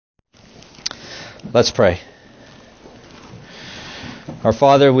Let's pray. Our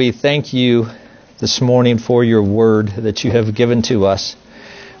Father, we thank you this morning for your word that you have given to us.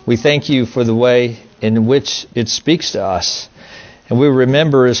 We thank you for the way in which it speaks to us. And we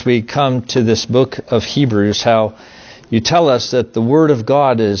remember as we come to this book of Hebrews how you tell us that the word of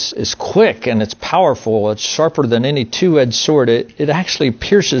God is quick and it's powerful. It's sharper than any two-edged sword. It actually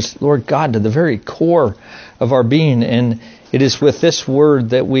pierces, Lord God, to the very core of our being. And it is with this word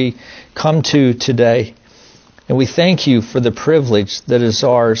that we come to today. And we thank you for the privilege that is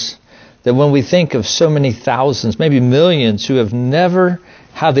ours, that when we think of so many thousands, maybe millions, who have never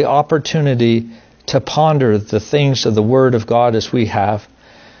had the opportunity to ponder the things of the Word of God as we have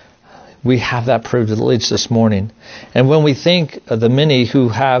that privilege this morning. And when we think of the many who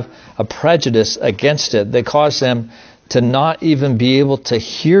have a prejudice against it, that cause them to not even be able to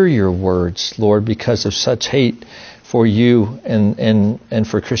hear your words, Lord, because of such hate for you and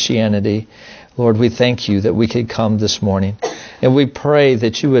for Christianity. Lord, we thank you that we could come this morning. And we pray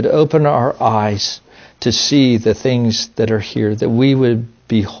that you would open our eyes to see the things that are here, that we would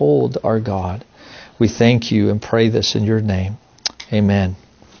behold our God. We thank you and pray this in your name. Amen.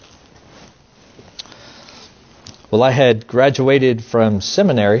 Well, I had graduated from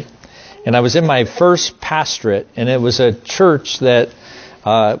seminary, and I was in my first pastorate, and it was a church that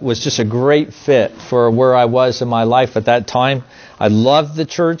was just a great fit for where I was in my life at that time. I loved the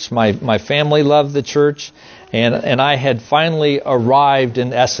church. My family loved the church. And I had finally arrived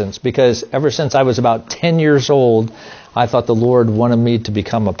in essence, because ever since I was about 10 years old, I thought the Lord wanted me to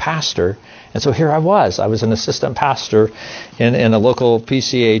become a pastor. And so here I was. I was an assistant pastor in a local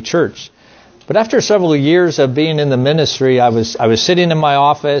PCA church. But after several years of being in the ministry, I was sitting in my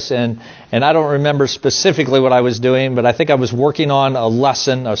office, and I don't remember specifically what I was doing, but I think I was working on a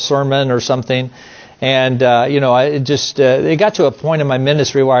lesson, a sermon or something. And, it got to a point in my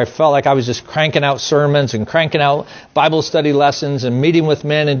ministry where I felt like I was just cranking out sermons and cranking out Bible study lessons and meeting with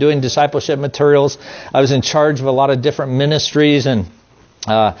men and doing discipleship materials. I was in charge of a lot of different ministries and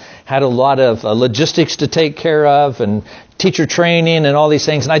had a lot of logistics to take care of and teacher training and all these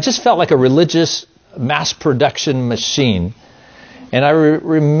things. And I just felt like a religious mass production machine. And I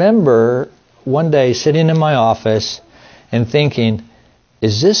remember one day sitting in my office and thinking,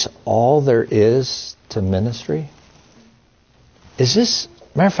 is this all there is to ministry? Is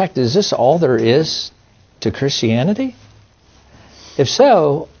this all there is to Christianity? If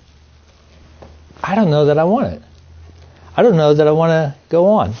so, I don't know that I want it. I don't know that I want to go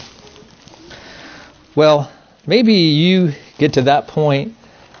on. Well, maybe you get to that point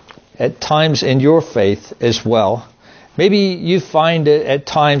at times in your faith as well. Maybe you find it at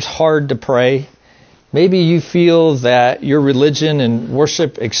times hard to pray. Maybe you feel that your religion and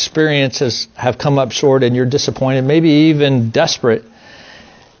worship experiences have come up short and you're disappointed, maybe even desperate.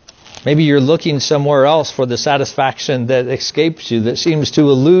 Maybe you're looking somewhere else for the satisfaction that escapes you, that seems to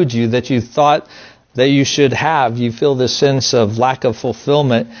elude you, that you thought that you should have. You feel this sense of lack of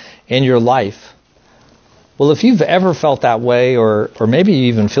fulfillment in your life. Well, if you've ever felt that way, or maybe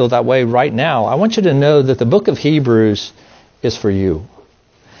you even feel that way right now, I want you to know that the book of Hebrews is for you.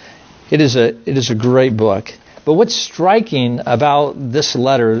 It is a great book. But what's striking about this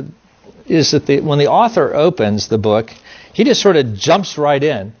letter is that when the author opens the book, he just sort of jumps right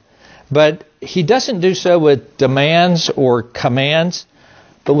in. But he doesn't do so with demands or commands,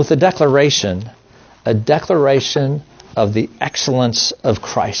 but with a declaration of the excellence of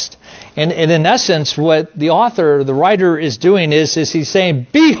Christ. And in essence, what the author, the writer, is doing is he's saying,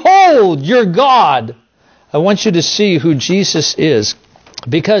 behold your God. I want you to see who Jesus is.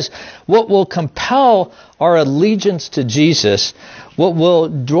 Because what will compel our allegiance to Jesus, what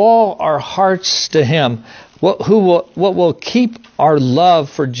will draw our hearts to Him, what will keep our love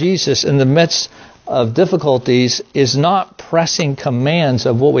for Jesus in the midst of difficulties is not pressing commands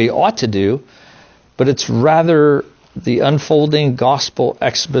of what we ought to do, but it's rather the unfolding gospel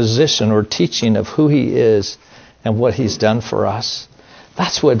exposition or teaching of who He is and what He's done for us.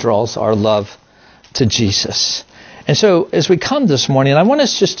 That's what draws our love to Jesus. And so as we come this morning, I want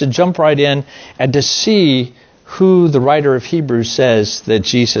us just to jump right in and to see who the writer of Hebrews says that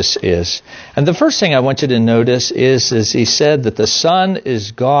Jesus is. And the first thing I want you to notice is he said that the Son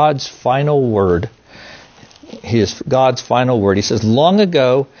is God's final word. He is God's final word. He says, long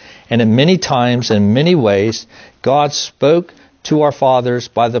ago and in many times and many ways, God spoke to our fathers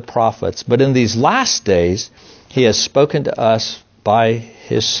by the prophets. But in these last days, He has spoken to us by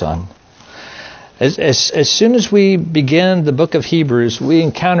His Son. As soon as we begin the book of Hebrews, we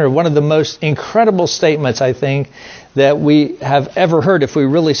encounter one of the most incredible statements, I think, that we have ever heard if we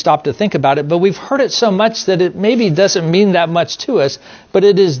really stop to think about it. But we've heard it so much that it maybe doesn't mean that much to us. But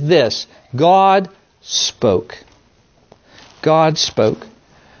it is this: God spoke. God spoke.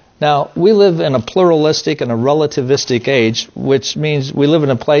 Now, we live in a pluralistic and a relativistic age, which means we live in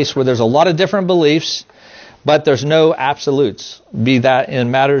a place where there's a lot of different beliefs, but there's no absolutes, be that in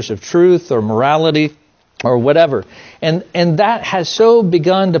matters of truth or morality or whatever. And that has so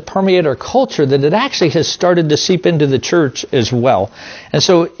begun to permeate our culture that it actually has started to seep into the church as well. And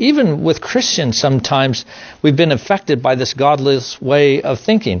so even with Christians, sometimes we've been affected by this godless way of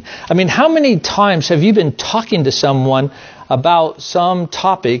thinking. I mean, how many times have you been talking to someone about some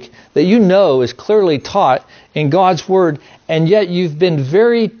topic that you know is clearly taught in God's Word, and yet you've been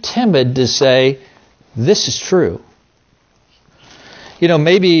very timid to say, this is true? You know,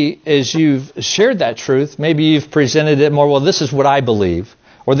 maybe as you've shared that truth, maybe you've presented it more, well, this is what I believe,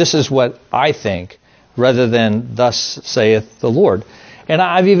 or this is what I think, rather than thus saith the Lord. And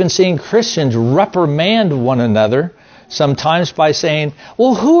I've even seen Christians reprimand one another sometimes by saying,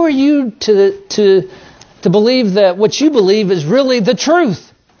 well, who are you to believe that what you believe is really the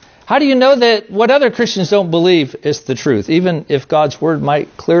truth? How do you know that what other Christians don't believe is the truth, even if God's Word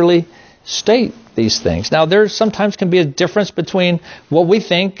might clearly state these things? Now, there sometimes can be a difference between what we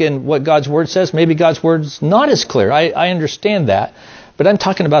think and what God's Word says. Maybe God's Word's not as clear. I understand that. But I'm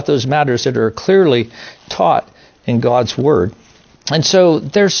talking about those matters that are clearly taught in God's Word. And so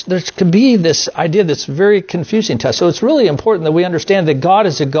there can be this idea that's very confusing to us. So it's really important that we understand that God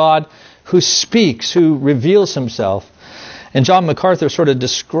is a God who speaks, who reveals himself. And John MacArthur sort of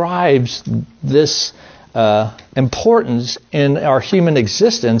describes this importance in our human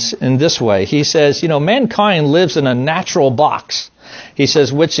existence in this way. He says, mankind lives in a natural box, he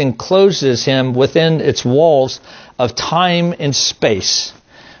says, which encloses him within its walls of time and space.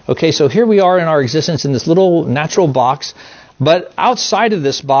 Okay, so here we are in our existence in this little natural box, but outside of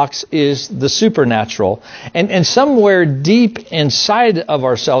this box is the supernatural. And somewhere deep inside of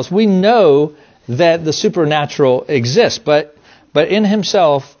ourselves, we know that the supernatural exists, but in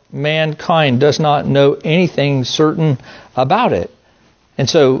himself, mankind does not know anything certain about it. And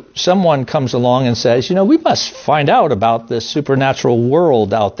so someone comes along and says, we must find out about this supernatural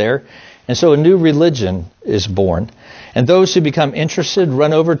world out there. And so a new religion is born. And those who become interested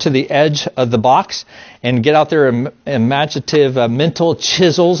run over to the edge of the box and get out their imaginative mental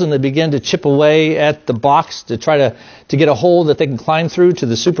chisels, and they begin to chip away at the box to try to get a hole that they can climb through to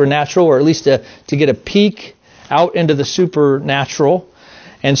the supernatural, or at least to get a peek out into the supernatural.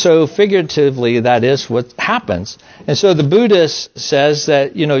 And so figuratively, that is what happens. And so the Buddhist says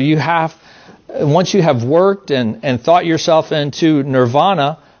that, once you have worked and thought yourself into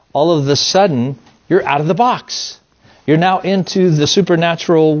nirvana, all of a sudden, you're out of the box. You're now into the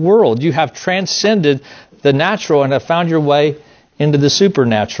supernatural world. You have transcended the natural and have found your way into the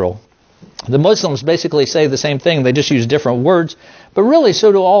supernatural. The Muslims basically say the same thing. They just use different words. But really,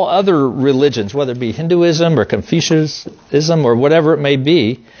 so do all other religions, whether it be Hinduism or Confucianism or whatever it may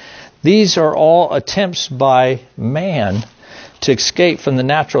be. These are all attempts by man to escape from the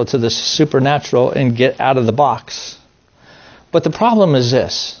natural to the supernatural and get out of the box. But the problem is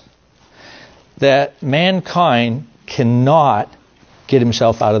this, that mankind cannot get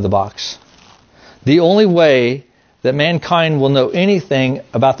himself out of the box. The only way that mankind will know anything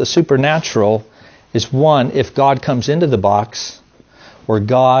about the supernatural is, one, if God comes into the box, or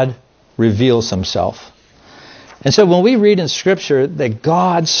God reveals himself. And so when we read in Scripture that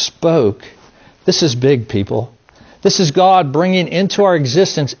God spoke, this is big, people. This is God bringing into our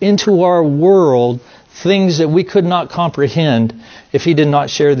existence, into our world, things that we could not comprehend if he did not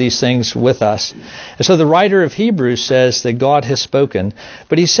share these things with us. And so the writer of Hebrews says that God has spoken,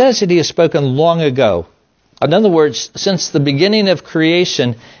 but he says that he has spoken long ago. In other words, since the beginning of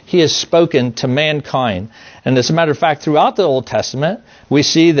creation, he has spoken to mankind. And as a matter of fact, throughout the Old Testament, we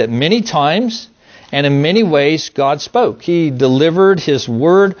see that many times and in many ways God spoke. He delivered his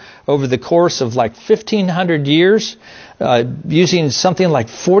word over the course of like 1,500 years, using something like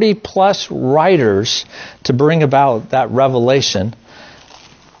 40 plus writers to bring about that revelation.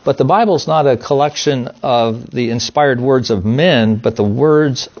 But the Bible's not a collection of the inspired words of men, but the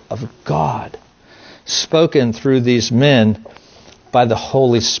words of God, spoken through these men by the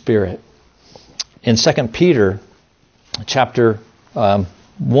Holy Spirit. In 2 Peter chapter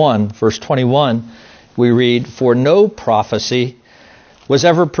 1, verse 21, we read, "For no prophecy was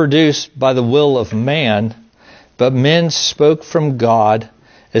ever produced by the will of man, but men spoke from God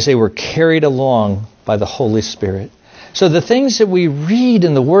as they were carried along by the Holy Spirit." So the things that we read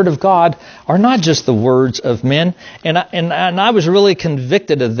in the Word of God are not just the words of men. And I was really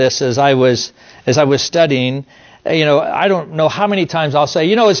convicted of this as I was studying. I don't know how many times I'll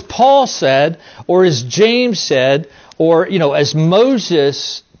say, as Paul said, or as James said, or, as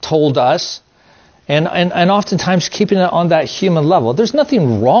Moses told us, and oftentimes keeping it on that human level. There's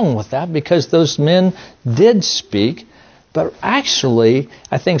nothing wrong with that because those men did speak. But actually,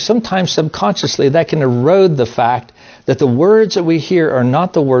 I think sometimes subconsciously that can erode the fact that the words that we hear are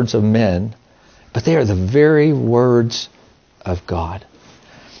not the words of men, but they are the very words of God.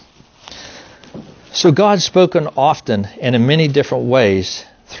 So God's spoken often and in many different ways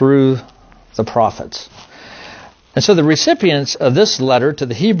through the prophets. And so the recipients of this letter to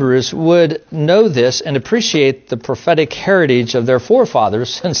the Hebrews would know this and appreciate the prophetic heritage of their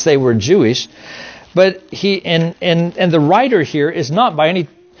forefathers since they were Jewish. But the writer here is not by any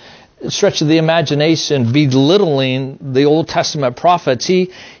stretch of the imagination belittling the Old Testament prophets.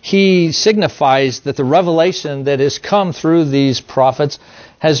 He signifies that the revelation that has come through these prophets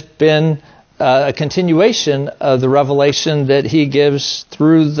has been a continuation of the revelation that he gives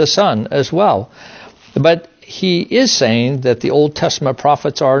through the Son as well. But he is saying that the Old Testament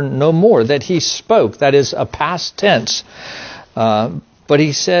prophets are no more, that he spoke, that is a past tense. But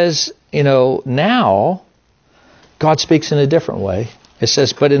he says, now God speaks in a different way. It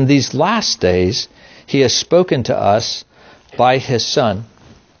says, but in these last days, he has spoken to us by his Son.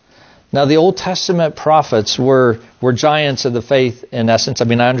 Now, the Old Testament prophets were giants of the faith in essence. I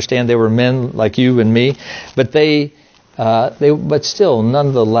mean, I understand they were men like you and me, but but still,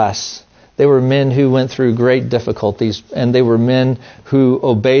 nonetheless, they were men who went through great difficulties, and they were men who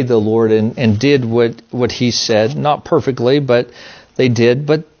obeyed the Lord and did what he said. Not perfectly, but they did.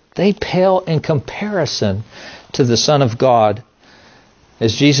 But they pale in comparison to the Son of God.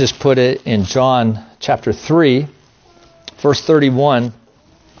 As Jesus put it in John chapter 3, verse 31,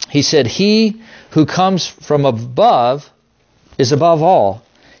 he said, "He who comes from above is above all.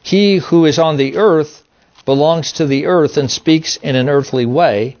 He who is on the earth belongs to the earth and speaks in an earthly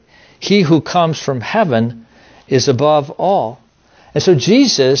way. He who comes from heaven is above all." And so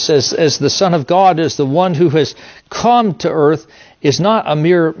Jesus, as the Son of God, is the one who has come to earth, is not a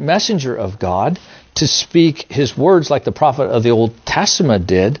mere messenger of God to speak his words like the prophet of the Old Testament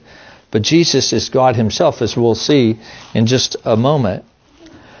did, but Jesus is God himself, as we'll see in just a moment.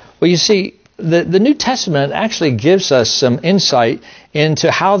 Well, you see, the New Testament actually gives us some insight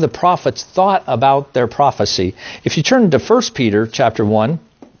into how the prophets thought about their prophecy. If you turn to 1 Peter chapter 1,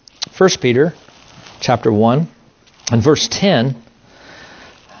 1 Peter chapter 1 and verse 10,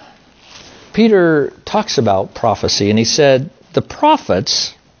 Peter talks about prophecy, and he said, "The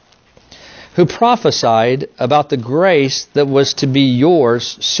prophets who prophesied about the grace that was to be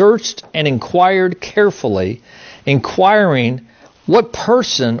yours searched and inquired carefully, inquiring what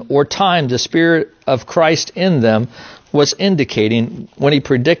person or time the Spirit of Christ in them was indicating when he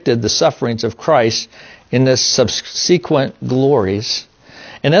predicted the sufferings of Christ in the subsequent glories."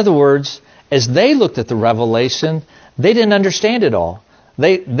 In other words, as they looked at the revelation, they didn't understand it all.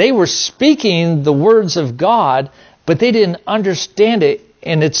 They were speaking the words of God, but they didn't understand it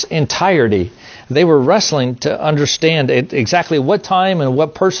in its entirety. They were wrestling to understand exactly what time and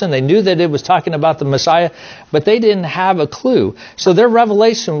what person. They knew that it was talking about the Messiah, but they didn't have a clue. So their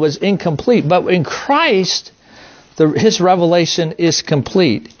revelation was incomplete. But in Christ, his revelation is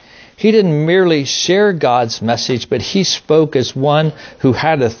complete. He didn't merely share God's message, but he spoke as one who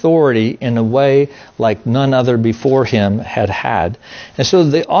had authority in a way like none other before him had. And so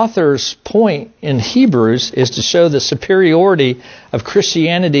the author's point in Hebrews is to show the superiority of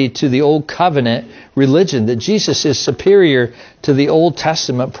Christianity to the Old Covenant religion, that Jesus is superior to the Old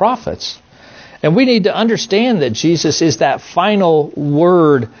Testament prophets. And we need to understand that Jesus is that final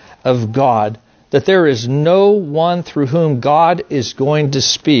word of God, that there is no one through whom God is going to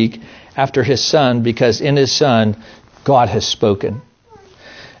speak after his Son, because in his Son, God has spoken.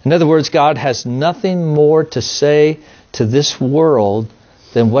 In other words, God has nothing more to say to this world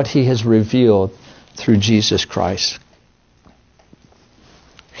than what he has revealed through Jesus Christ.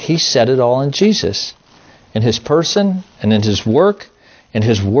 He said it all in Jesus, in his person and in his work, in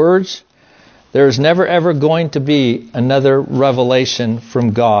his words. There is never ever going to be another revelation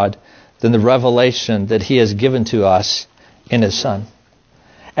from God than the revelation that he has given to us in his Son.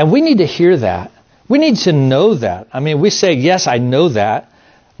 And we need to hear that. We need to know that. I mean, we say, yes, I know that.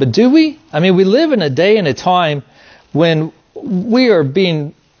 But do we? I mean, we live in a day and a time when we are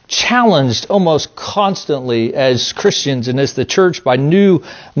being challenged almost constantly as Christians and as the church by new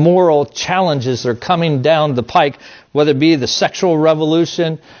moral challenges that are coming down the pike, whether it be the sexual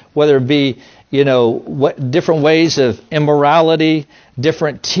revolution, whether it be what different ways of immorality,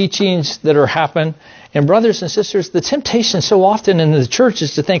 different teachings that are happening. And brothers and sisters, the temptation so often in the church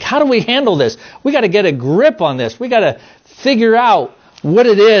is to think, how do we handle this? We got to get a grip on this. We got to figure out what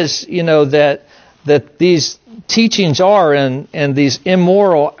it is, that these teachings are and these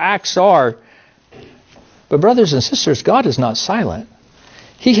immoral acts are. But brothers and sisters, God is not silent.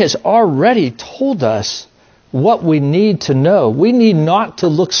 He has already told us what we need to know. We need not to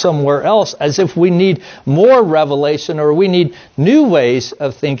look somewhere else as if we need more revelation or we need new ways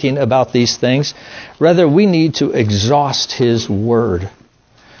of thinking about these things. Rather, we need to exhaust His Word.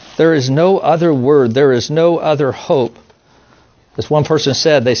 There is no other word. There is no other hope. As one person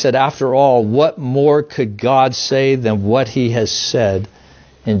said, they said, after all, what more could God say than what He has said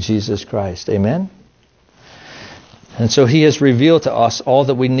in Jesus Christ? Amen? And so He has revealed to us all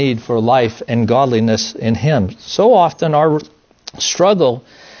that we need for life and godliness in Him. So often our struggle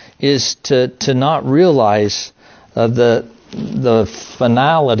is to not realize the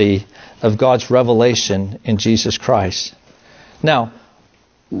finality of God's revelation in Jesus Christ. Now,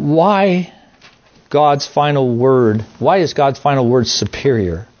 why God's final word? Why is God's final word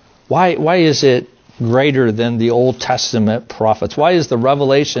superior? Why is it greater than the Old Testament prophets? Why is the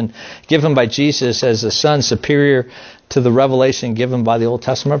revelation given by Jesus as the Son superior to the revelation given by the Old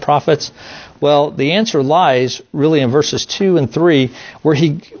Testament prophets? Well, the answer lies really in verses 2 and 3, where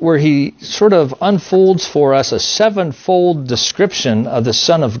he sort of unfolds for us a sevenfold description of the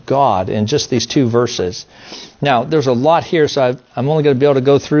Son of God in just these 2 verses. Now, there's a lot here, so I'm only going to be able to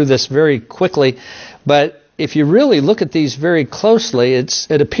go through this very quickly, but if you really look at these very closely, it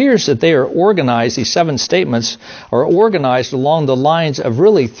appears that they are organized, these 7 statements are organized along the lines of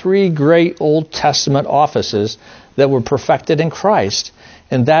really 3 great Old Testament offices that were perfected in Christ.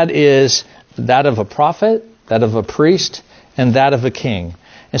 And that is that of a prophet, that of a priest, and that of a king.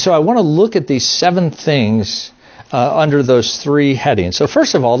 And so I want to look at these 7 things under those 3 headings. So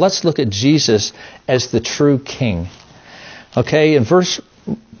first of all, let's look at Jesus as the true king. Okay, in verse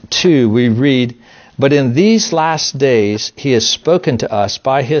 2 we read, "But in these last days He has spoken to us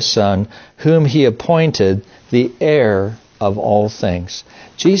by His Son, whom He appointed the heir of all things."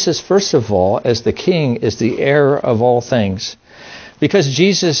 Jesus, first of all, as the King, is the heir of all things. Because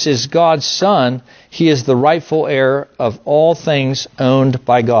Jesus is God's Son, He is the rightful heir of all things owned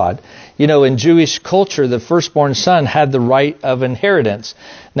by God. In Jewish culture, the firstborn son had the right of inheritance.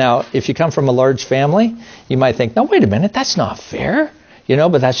 Now, if you come from a large family, you might think, no, wait a minute, that's not fair.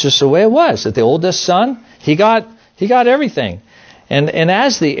 But that's just the way it was. That the oldest son, he got everything. And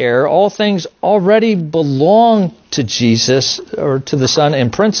as the heir, all things already belong to Jesus, or to the Son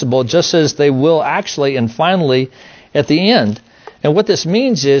in principle, just as they will actually and finally at the end. And what this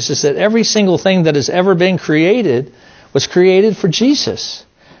means is that every single thing that has ever been created was created for Jesus.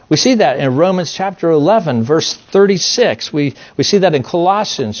 We see that in Romans chapter 11, verse 36. We see that in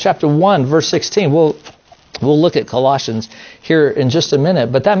Colossians chapter 1, verse 16. We'll look at Colossians here in just a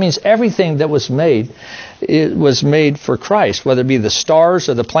minute. But that means everything that was made, it was made for Christ, whether it be the stars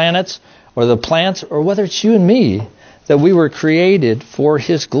or the planets or the plants, or whether it's you and me, that we were created for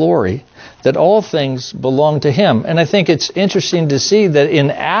His glory, that all things belong to Him. And I think it's interesting to see that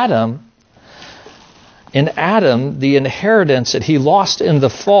in Adam, the inheritance that he lost in the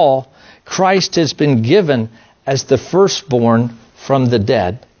fall, Christ has been given as the firstborn from the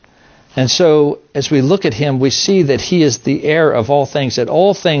dead. And so, as we look at Him, we see that He is the heir of all things, that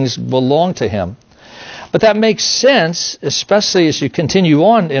all things belong to Him. But that makes sense, especially as you continue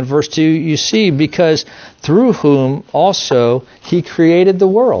on in verse 2, you see, because through whom also He created the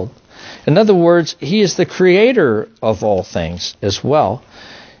world. In other words, He is the creator of all things as well.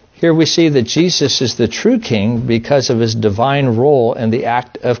 Here we see that Jesus is the true King because of His divine role in the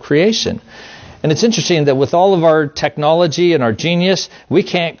act of creation. And it's interesting that with all of our technology and our genius, we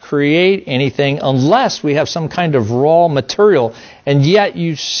can't create anything unless we have some kind of raw material. And yet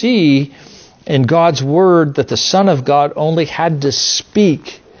you see in God's Word that the Son of God only had to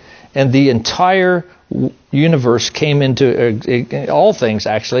speak, and the entire universe came into, all things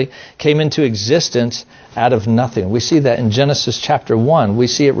actually, came into existence out of nothing. We see that in Genesis chapter 1. We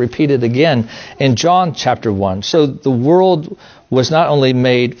see it repeated again in John chapter 1. So the world was not only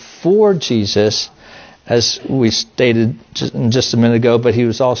made for Jesus, as we stated just a minute ago, but He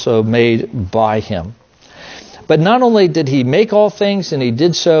was also made by Him. But not only did He make all things, and He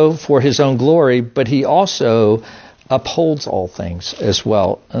did so for His own glory, but He also upholds all things as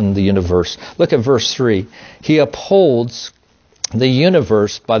well in the universe. Look at verse 3. He upholds the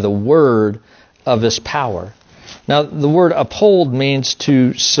universe by the word of His power. Now, the word uphold means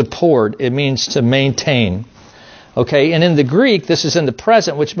to support. It means to maintain. Okay, and in the Greek, this is in the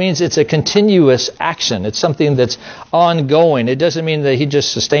present, which means it's a continuous action. It's something that's ongoing. It doesn't mean that he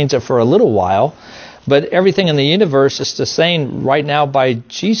just sustains it for a little while, but everything in the universe is sustained right now by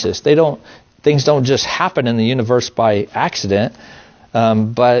Jesus. Things don't just happen in the universe by accident,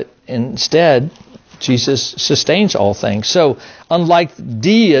 but instead, Jesus sustains all things. So unlike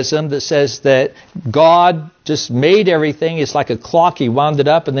deism that says that God just made everything, it's like a clock, he wound it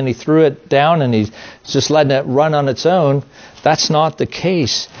up and then he threw it down and he's just letting it run on its own, that's not the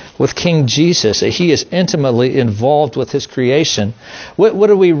case with King Jesus. He is intimately involved with his creation. What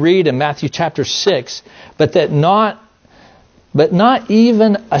do we read in Matthew chapter 6? But not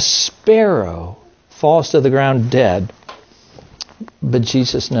even a sparrow falls to the ground dead. But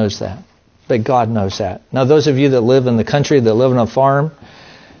Jesus knows that. But God knows that. Now, those of you that live in the country, that live on a farm,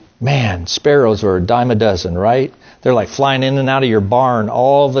 man, sparrows are a dime a dozen, right? They're like flying in and out of your barn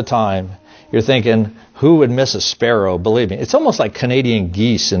all the time. You're thinking, who would miss a sparrow? Believe me. It's almost like Canadian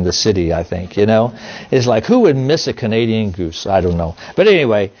geese in the city, I think, It's like, who would miss a Canadian goose? I don't know. But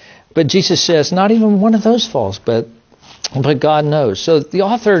anyway, but Jesus says, not even one of those falls, but God knows. So the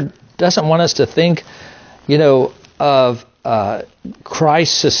author doesn't want us to think, of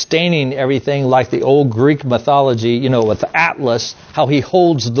Christ sustaining everything like the old Greek mythology, with the Atlas, how he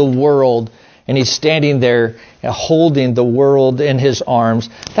holds the world and he's standing there holding the world in his arms.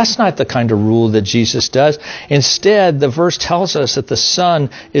 That's not the kind of rule that Jesus does. Instead, the verse tells us that the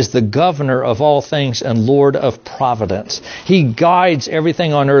Son is the governor of all things and Lord of providence. He guides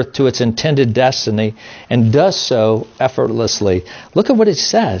everything on earth to its intended destiny and does so effortlessly. Look at what it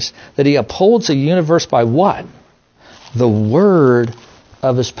says, that he upholds the universe by what? The word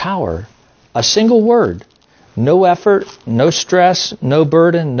of his power. A single word. No effort, no stress, no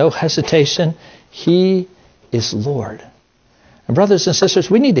burden, no hesitation. He is Lord. And brothers and sisters,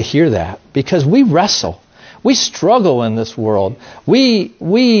 we need to hear that because we wrestle. We struggle in this world.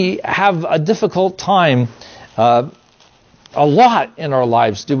 We have a difficult time a lot in our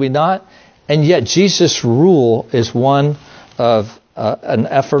lives, do we not? And yet Jesus' rule is one of an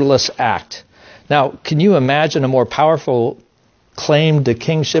effortless act. Now, can you imagine a more powerful claim to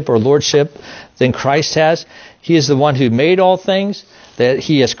kingship or lordship than Christ has? He is the one who made all things, that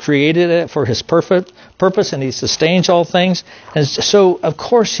he has created it for his perfect purpose, and he sustains all things. And so, of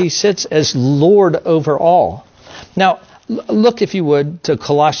course, he sits as Lord over all. Now, look, if you would, to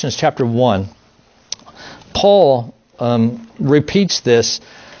Colossians chapter 1. Paul repeats this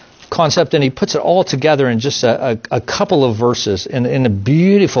concept, and he puts it all together in just a couple of verses in a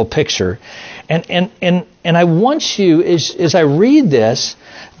beautiful picture. And I want you, as I read this,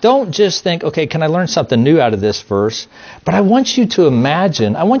 don't just think, okay, can I learn something new out of this verse? But I want you to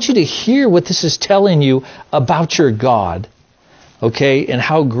imagine, I want you to hear what this is telling you about your God, okay, and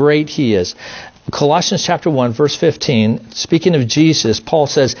how great he is. Colossians chapter 1, verse 15, speaking of Jesus, Paul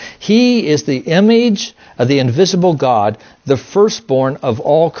says, he is the image of the invisible God, the firstborn of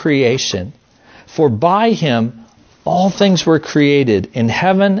all creation. For by him all things were created in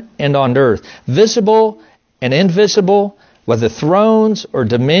heaven and on earth, visible and invisible, whether thrones or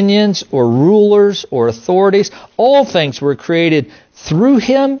dominions or rulers or authorities. All things were created through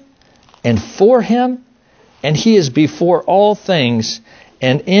him and for him, and he is before all things,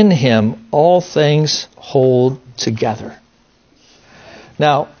 and in him all things hold together.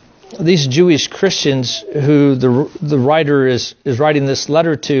 Now, these Jewish Christians who the writer is writing this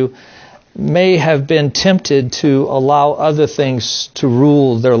letter to may have been tempted to allow other things to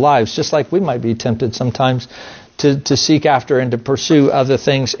rule their lives, just like we might be tempted sometimes to seek after and to pursue other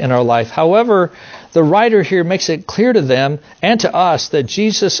things in our life. However, the writer here makes it clear to them and to us that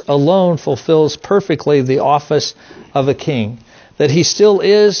Jesus alone fulfills perfectly the office of a king, that he still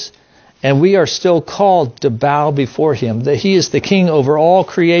is, and we are still called to bow before him, that he is the king over all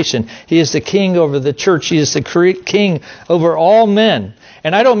creation. He is the king over the church. He is the king over all men.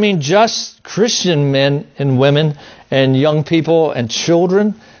 And I don't mean just Christian men and women and young people and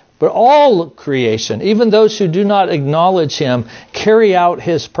children, but all creation, even those who do not acknowledge him, carry out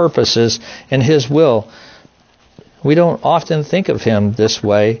his purposes and his will. We don't often think of him this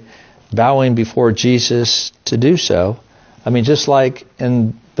way, bowing before Jesus to do so. I mean, just like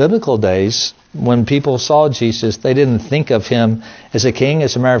in biblical days, when people saw Jesus, they didn't think of him as a king.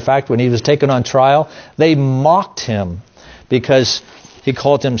 As a matter of fact, when he was taken on trial, they mocked him because he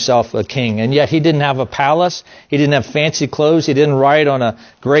called himself a king. And yet he didn't have a palace. He didn't have fancy clothes. He didn't ride on a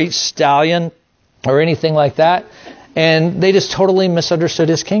great stallion or anything like that. And they just totally misunderstood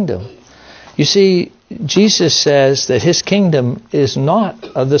his kingdom. You see, Jesus says that his kingdom is not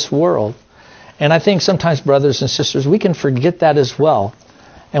of this world. And I think sometimes, brothers and sisters, we can forget that as well.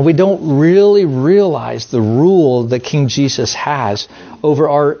 And we don't really realize the rule that King Jesus has over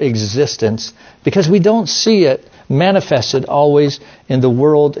our existence because we don't see it manifested always in the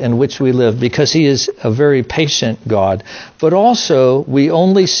world in which we live, because he is a very patient God. But also, we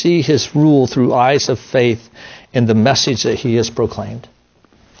only see his rule through eyes of faith in the message that he has proclaimed.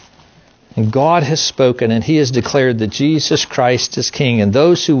 And God has spoken, and he has declared that Jesus Christ is King. And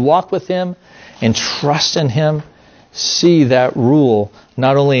those who walk with him and trust in him see that rule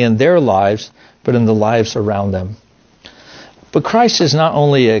not only in their lives, but in the lives around them. But Christ is not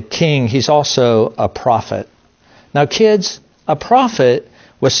only a king, he's also a prophet. Now, kids, a prophet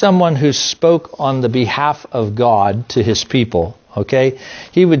was someone who spoke on the behalf of God to his people, okay?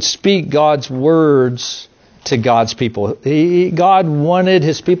 He would speak God's words to God's people. God wanted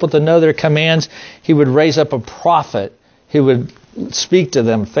his people to know their commands. He would raise up a prophet who would speak to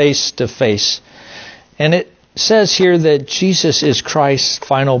them face to face. And it says here that Jesus is Christ's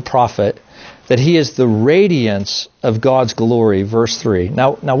final prophet, that he is the radiance of God's glory, verse 3.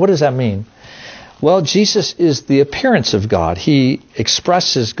 Now what does that mean? Well, Jesus is the appearance of God. He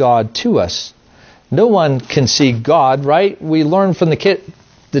expresses God to us. No one can see God, right? We learn from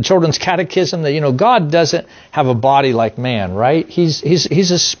the children's catechism that, God doesn't have a body like man, right? He's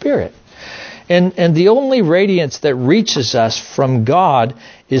a spirit. And the only radiance that reaches us from God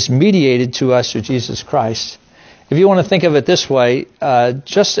is mediated to us through Jesus Christ. If you want to think of it this way,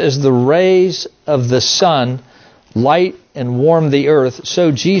 just as the rays of the sun light and warm the earth,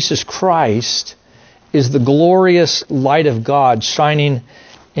 so Jesus Christ is the glorious light of God shining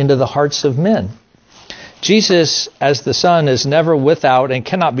into the hearts of men. Jesus, as the sun, is never without and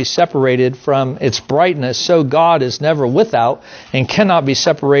cannot be separated from its brightness, so God is never without and cannot be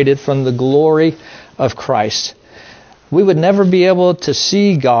separated from the glory of Christ. We would never be able to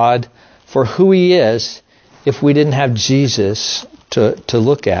see God for who he is if we didn't have Jesus to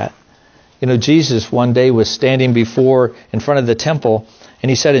look at. Jesus one day was standing in front of the temple, and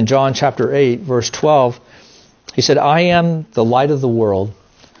he said in John chapter 8, verse 12, he said, "I am the light of the world.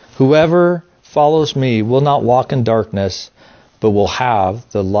 Whoever follows me will not walk in darkness, but will have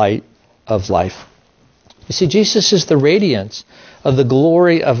the light of life." You see, Jesus is the radiance of the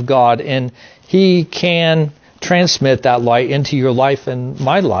glory of God, and he can transmit that light into your life and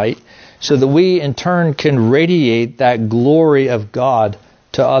my light so that we in turn can radiate that glory of God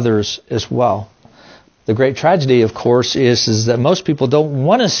to others as well. The great tragedy, of course, is that most people don't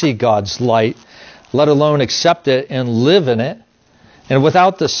want to see God's light, let alone accept it and live in it. And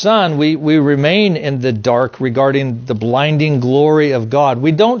without the sun, we remain in the dark regarding the blinding glory of God.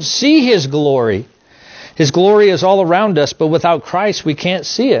 We don't see his glory. His glory is all around us, but without Christ, we can't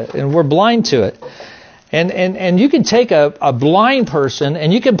see it, and we're blind to it. And you can take a blind person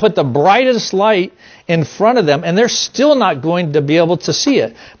and you can put the brightest light in front of them and they're still not going to be able to see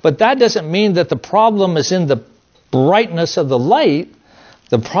it. But that doesn't mean that the problem is in the brightness of the light.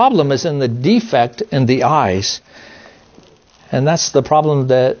 The problem is in the defect in the eyes. And that's the problem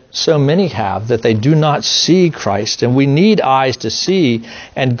that so many have, that they do not see Christ. And we need eyes to see.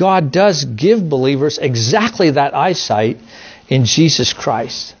 And God does give believers exactly that eyesight in Jesus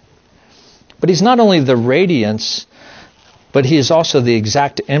Christ. But he's not only the radiance, but he is also the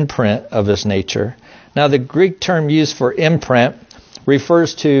exact imprint of his nature. Now, the Greek term used for imprint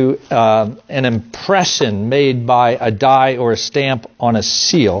refers to an impression made by a die or a stamp on a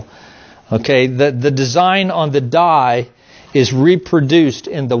seal. Okay, the design on the die is reproduced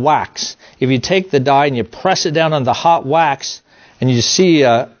in the wax. If you take the die and you press it down on the hot wax and you see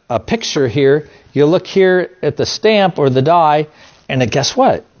a picture here, you look here at the stamp or the die, and guess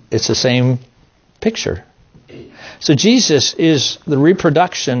what? It's the same picture. So Jesus is the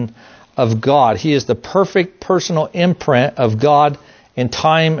reproduction of God. He is the perfect personal imprint of God in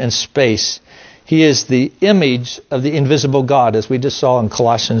time and space. He is the image of the invisible God, as we just saw in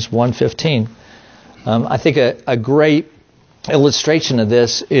Colossians 1:15. I think a great illustration of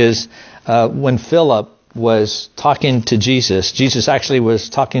this is when Philip was talking to Jesus. Jesus actually was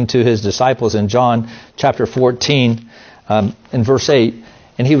talking to his disciples in John chapter 14 in verse 8.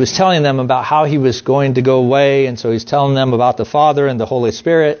 And he was telling them about how he was going to go away. And so he's telling them about the Father and the Holy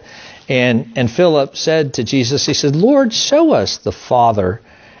Spirit. And Philip said to Jesus, he said, "Lord, show us the Father,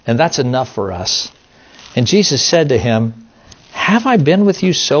 and that's enough for us." And Jesus said to him, "Have I been with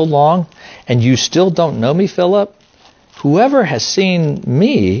you so long, and you still don't know me, Philip? Whoever has seen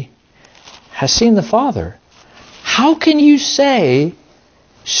me has seen the Father. How can you say,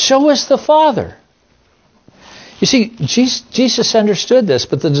 'Show us the Father'?" You see, Jesus understood this,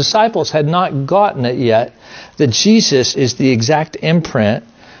 but the disciples had not gotten it yet, that Jesus is the exact imprint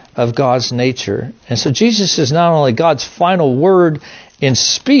of God's nature. And so Jesus is not only God's final word in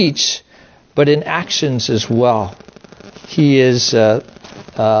speech, but in actions as well. He is the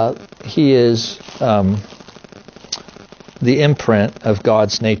imprint of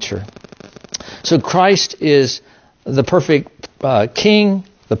God's nature. So Christ is the perfect king,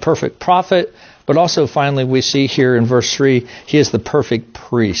 the perfect prophet, but also finally we see here in verse 3, he is the perfect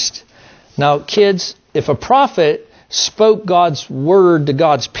priest. Now kids, if a prophet spoke God's word to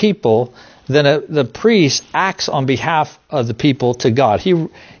God's people, then the priest acts on behalf of the people to God.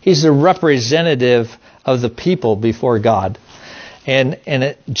 He's the representative of the people before God.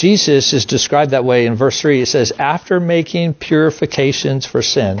 And Jesus is described that way in verse 3. It says, after making purifications for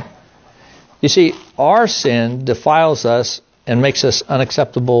sin. You see, our sin defiles us and makes us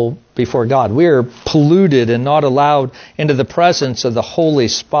unacceptable before God. We are polluted and not allowed into the presence of the holy,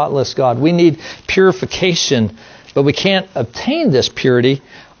 spotless God. We need purification, but we can't obtain this purity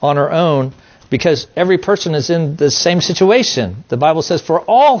on our own because every person is in the same situation. The Bible says, for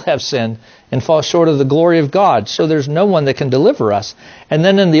all have sinned and fall short of the glory of God. So there's no one that can deliver us. And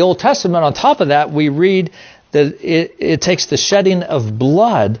then in the Old Testament, on top of that, we read that it takes the shedding of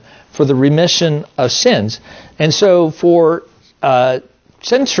blood for the remission of sins. And so for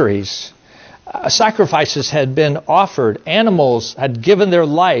centuries, sacrifices had been offered. Animals had given their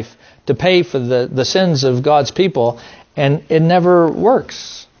life to pay for the sins of God's people, and it never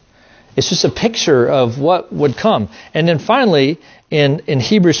works. It's just a picture of what would come. And then finally, in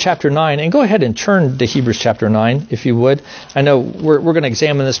Hebrews chapter 9, and go ahead and turn to Hebrews chapter 9, if you would. I know we're going to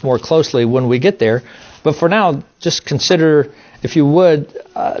examine this more closely when we get there, but for now, just consider, if you would,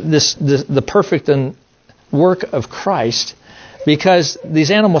 the perfect work of Christ, because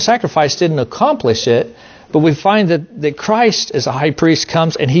these animal sacrifices didn't accomplish it, but we find that Christ as a high priest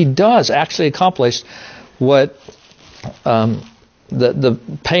comes and he does actually accomplish what the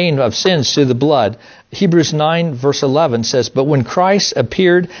paying of sins through the blood. Hebrews 9 verse 11 says, but when Christ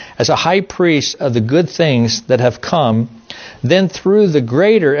appeared as a high priest of the good things that have come, then through the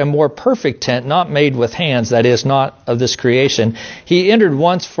greater and more perfect tent, not made with hands, that is, not of this creation, he entered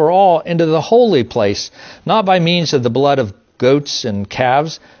once for all into the holy place, not by means of the blood of goats and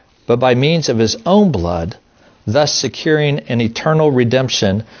calves, but by means of his own blood, thus securing an eternal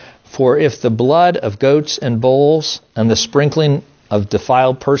redemption. For if the blood of goats and bulls and the sprinkling of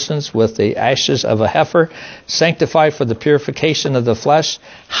defiled persons with the ashes of a heifer sanctify for the purification of the flesh,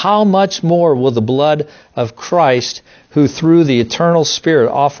 how much more will the blood of Christ, who through the eternal Spirit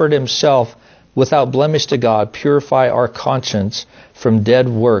offered himself without blemish to God, purify our conscience from dead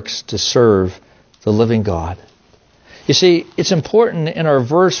works to serve the living God. You see, it's important in our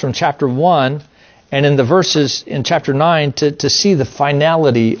verse from chapter 1 and in the verses in chapter 9 to see the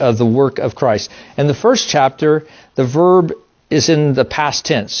finality of the work of Christ. In the first chapter, the verb is in the past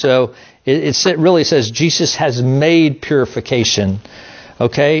tense. So it really says Jesus has made purification.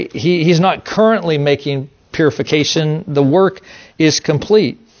 Okay? He's not currently making purification. The work is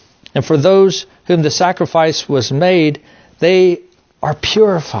complete. And for those whom the sacrifice was made, they are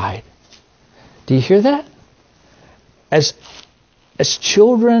purified. Do you hear that? As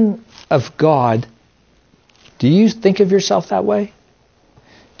children of God, do you think of yourself that way?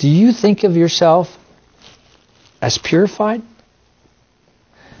 Do you think of yourself as purified?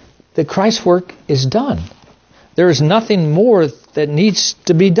 That Christ's work is done. There is nothing more that needs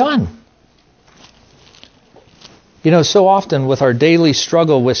to be done. You know, so often with our daily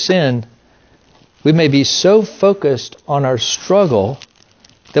struggle with sin, we may be so focused on our struggle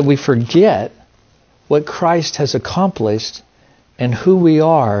that we forget what Christ has accomplished and who we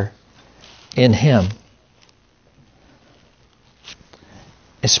are in him.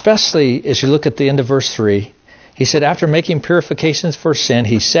 Especially as you look at the end of verse 3, he said, after making purifications for sin,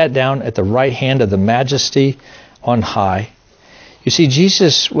 he sat down at the right hand of the majesty on high. You see,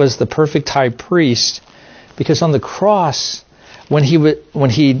 Jesus was the perfect high priest because on the cross,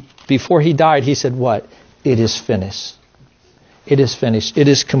 before he died, he said what? It is finished. It is finished. It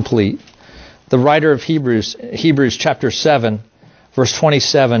is complete. The writer of Hebrews chapter 7, verse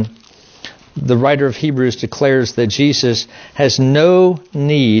 27, the writer of Hebrews declares that Jesus has no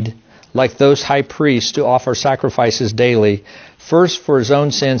need, like those high priests, to offer sacrifices daily, first for his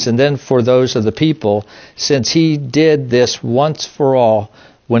own sins and then for those of the people, since he did this once for all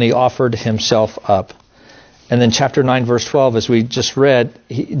when he offered himself up. And then chapter 9, verse 12, as we just read,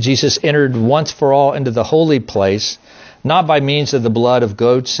 Jesus entered once for all into the holy place, not by means of the blood of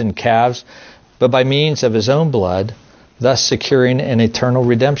goats and calves, but by means of his own blood, thus securing an eternal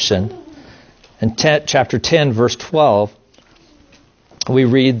redemption. And chapter 10, verse 12, we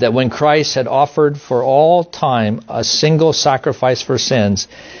read that when Christ had offered for all time a single sacrifice for sins,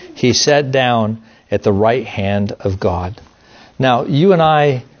 he sat down at the right hand of God. Now, you and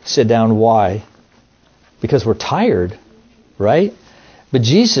I sit down, why? Because we're tired, right? But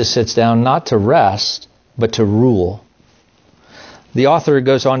Jesus sits down not to rest, but to rule. The author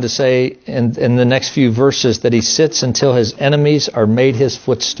goes on to say in the next few verses that he sits until his enemies are made his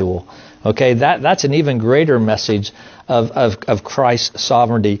footstool. Okay, that's an even greater message of Christ's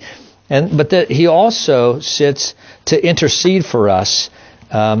sovereignty. But that he also sits to intercede for us,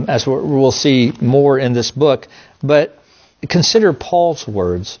 as we'll see more in this book. But consider Paul's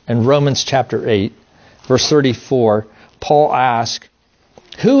words in Romans chapter 8, verse 34. Paul asks,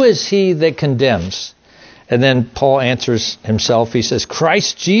 "Who is he that condemns?" And then Paul answers himself. He says,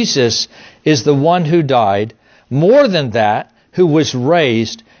 "Christ Jesus is the one who died, more than that, who was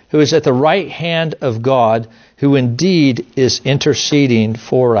raised, who is at the right hand of God, who indeed is interceding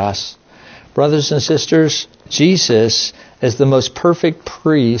for us." Brothers and sisters, Jesus, as the most perfect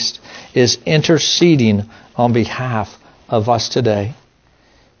priest, is interceding on behalf of us today.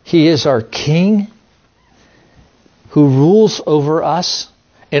 He is our King who rules over us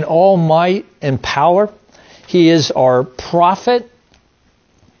in all might and power. He is our prophet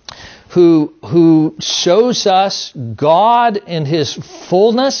who shows us God in his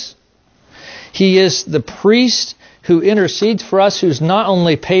fullness. He is the priest who intercedes for us, who's not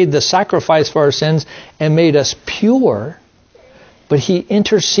only paid the sacrifice for our sins and made us pure, but he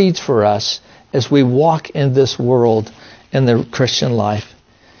intercedes for us as we walk in this world in the Christian life.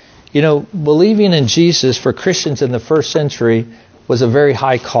 You know, believing in Jesus for Christians in the first century was a very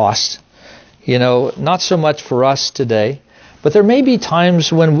high cost. You know, not so much for us today, but there may be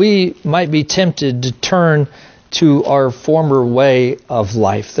times when we might be tempted to turn to our former way of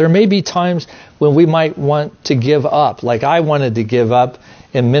life. There may be times when we might want to give up, like I wanted to give up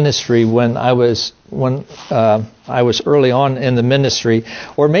in ministry when I was early on in the ministry.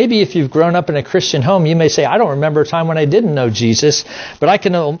 Or maybe if you've grown up in a Christian home, you may say, "I don't remember a time when I didn't know Jesus," but I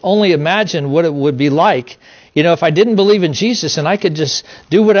can only imagine what it would be like, you know, if I didn't believe in Jesus and I could just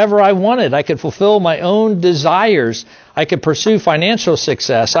do whatever I wanted. I could fulfill my own desires. I could pursue financial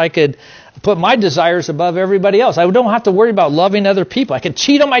success. I could put my desires above everybody else. I don't have to worry about loving other people. I could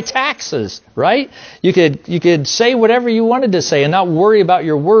cheat on my taxes, right? You could say whatever you wanted to say and not worry about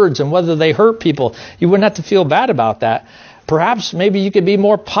your words and whether they hurt people. You wouldn't have to feel bad about that. Perhaps maybe you could be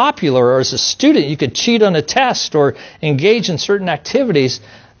more popular, or as a student you could cheat on a test or engage in certain activities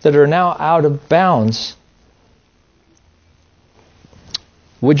that are now out of bounds.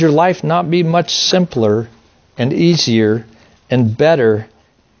 Would your life not be much simpler and easier and better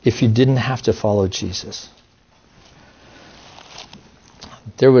if you didn't have to follow Jesus?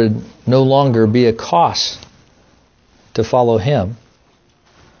 There would no longer be a cost to follow him.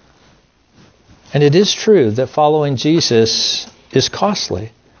 And it is true that following Jesus is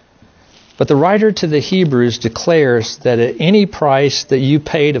costly. But the writer to the Hebrews declares that at any price that you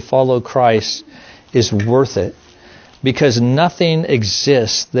pay to follow Christ is worth it, because nothing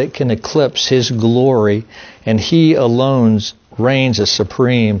exists that can eclipse his glory, and he alone reigns as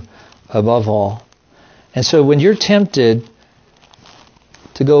supreme above all. And so when you're tempted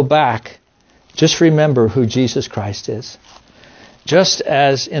to go back, just remember who Jesus Christ is. Just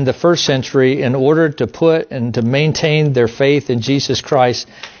as in the first century, in order to put and to maintain their faith in Jesus Christ,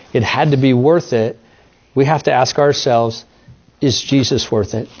 it had to be worth it, we have to ask ourselves, is Jesus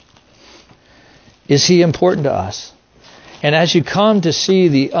worth it? Is he important to us? And as you come to see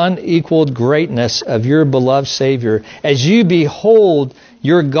the unequaled greatness of your beloved Savior, as you behold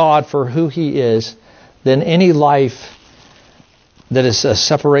your God for who he is, then any life that is a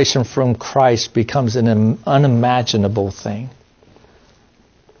separation from Christ becomes an unimaginable thing.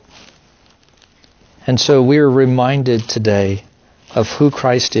 And so we are reminded today of who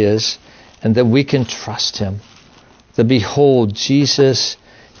Christ is, and that we can trust him. That behold, Jesus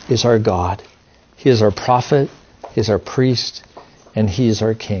is our God. He is our prophet. He is our priest, and he is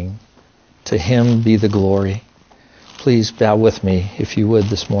our King. To him be the glory. Please bow with me, if you would,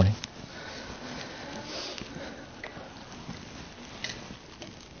 this morning.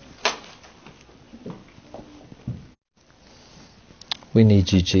 We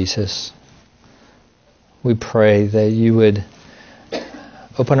need you, Jesus. We pray that you would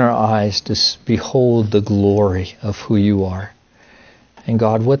open our eyes to behold the glory of who you are. And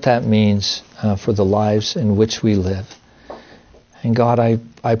God, what that means for the lives in which we live. And God,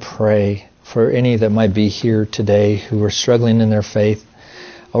 I pray for any that might be here today who are struggling in their faith,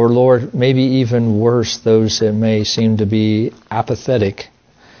 or Lord, maybe even worse, those that may seem to be apathetic.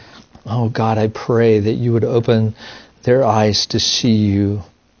 Oh God, I pray that you would open their eyes to see you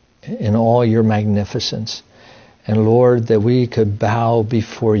in all your magnificence. And Lord, that we could bow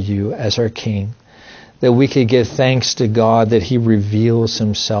before you as our King, that we could give thanks to God that he reveals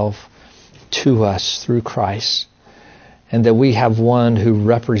himself to us through Christ, and that we have one who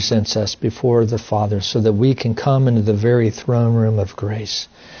represents us before the Father so that we can come into the very throne room of grace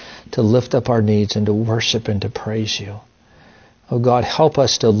to lift up our needs and to worship and to praise you. Oh God, help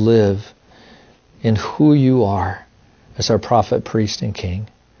us to live in who you are as our prophet, priest, and king.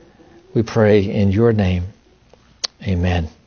 We pray in your name. Amen.